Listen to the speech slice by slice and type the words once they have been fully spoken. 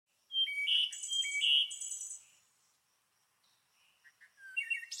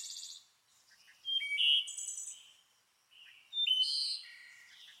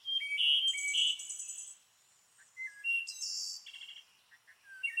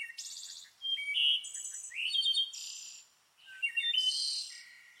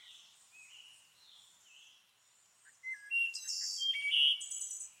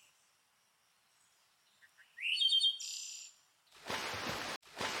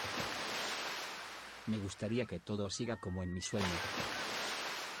Me gustaría que todo siga como en mi sueño.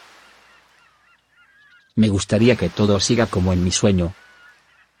 Me gustaría que todo siga como en mi sueño.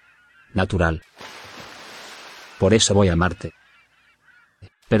 Natural. Por eso voy a Marte.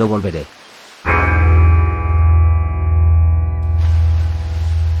 Pero volveré.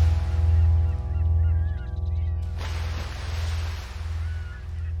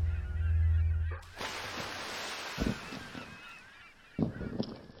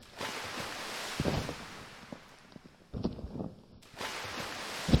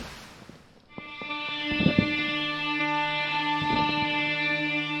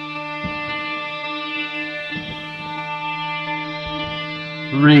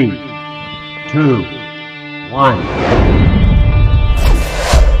 Three, two, one.